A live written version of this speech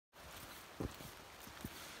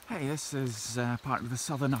Hey, this is part of the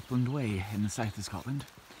Southern Upland Way in the south of Scotland.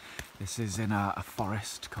 This is in a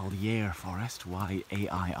forest called Yair Forest,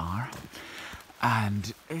 Y-A-I-R,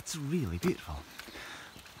 and it's really beautiful.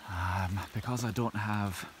 Because I don't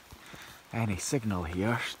have any signal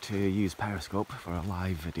here to use Periscope for a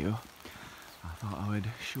live video, I thought I would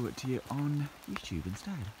show it to you on YouTube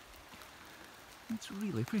instead. It's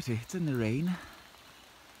really pretty. It's in the rain,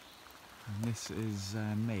 and this is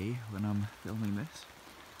May when I'm filming this.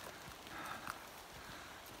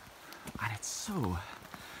 And it's so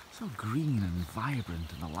green and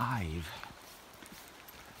vibrant and alive.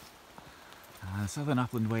 The Southern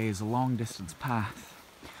Upland Way is a long distance path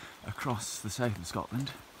across the south of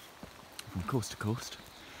Scotland, from coast to coast,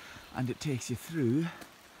 and it takes you through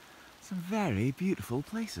some very beautiful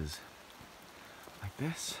places, like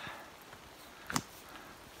this.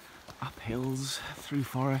 Up hills, through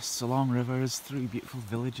forests, along rivers, through beautiful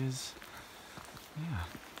villages. Yeah.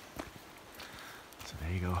 So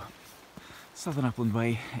there you go. Southern Upland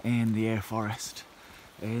Way in the Yair Forest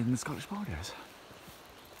in the Scottish borders.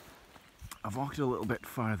 I've walked a little bit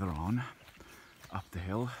further on up the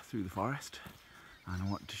hill through the forest, and I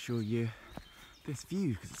want to show you this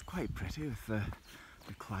view because it's quite pretty with the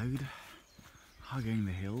cloud hugging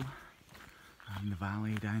the hill and the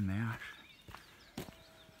valley down there.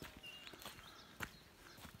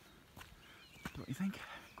 Don't you think?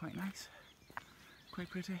 Quite nice?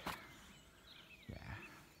 Quite pretty? Yeah.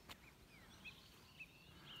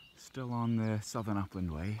 Still on the Southern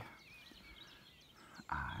Upland Way,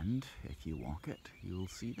 and if you walk it, you'll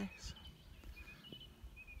see this.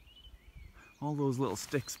 All those little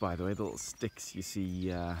sticks, by the way, the little sticks you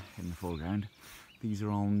see in the foreground, these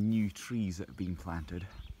are all new trees that have been planted,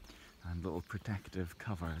 and little protective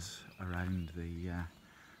covers around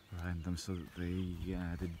around them so that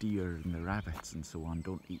the deer and the rabbits and so on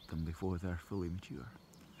don't eat them before they're fully mature.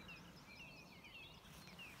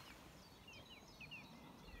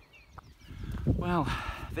 Well,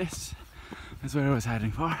 this is where I was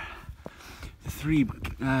heading for. The three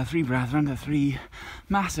brethren, the three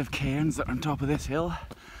massive cairns that are on top of this hill,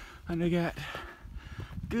 and we get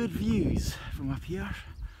good views from up here.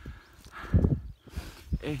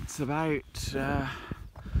 It's about an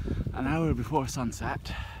hour before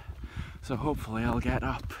sunset, so hopefully I'll get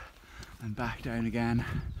up and back down again,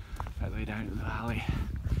 right way down to the valley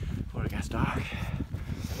before it gets dark.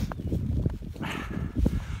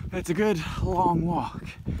 It's a good long walk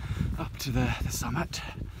up to the summit,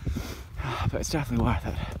 but it's definitely worth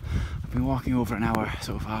it. I've been walking over an hour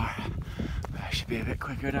so far, but I should be a bit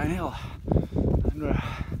quicker downhill. And we're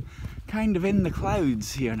kind of in the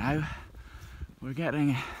clouds here now. We're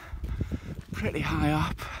getting pretty high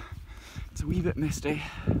up. It's a wee bit misty,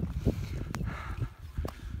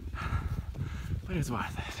 but it's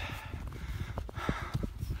worth it.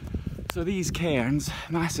 So these cairns,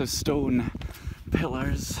 massive stone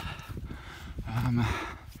pillars,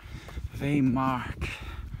 they mark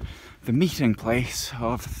the meeting place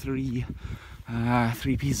of three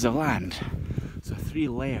pieces of land. So three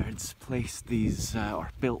lairds placed these, or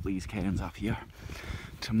built these cairns up here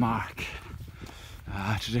to mark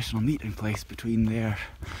a traditional meeting place between their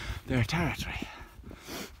territory.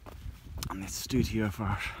 And it's stood here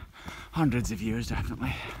for hundreds of years,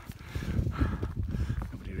 definitely.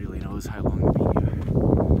 Nobody really knows how long they've been here.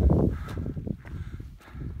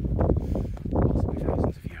 Possibly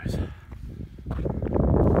thousands of years.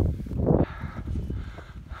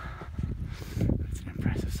 It's an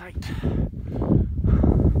impressive sight.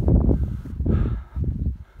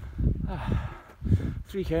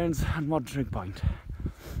 Three cairns and one drink point.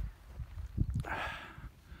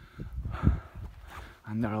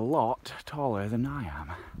 And they're a lot taller than I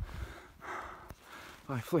am. If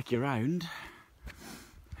I flick you around,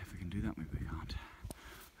 if we can do that, maybe we can't.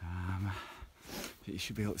 You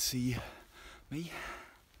should be able to see me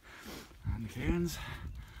and the cairns.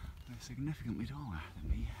 They're significantly taller than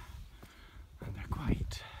me, and they're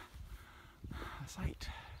quite a sight.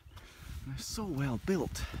 And they're so well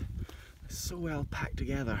built, they're so well packed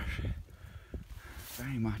together.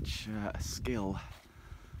 Very much a skill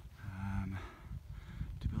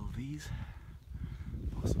to build these,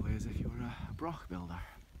 possibly as if you were a broch builder,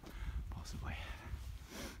 possibly.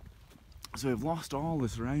 So we've lost all the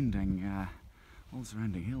surrounding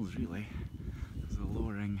hills really. There's a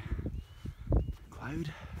lowering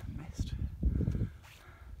cloud mist,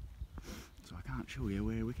 so I can't show you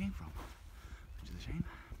where we came from, which is a shame.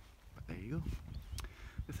 But there you go,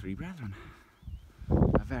 the three brethren.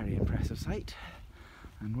 A very impressive sight,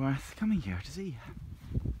 and worth coming here to see.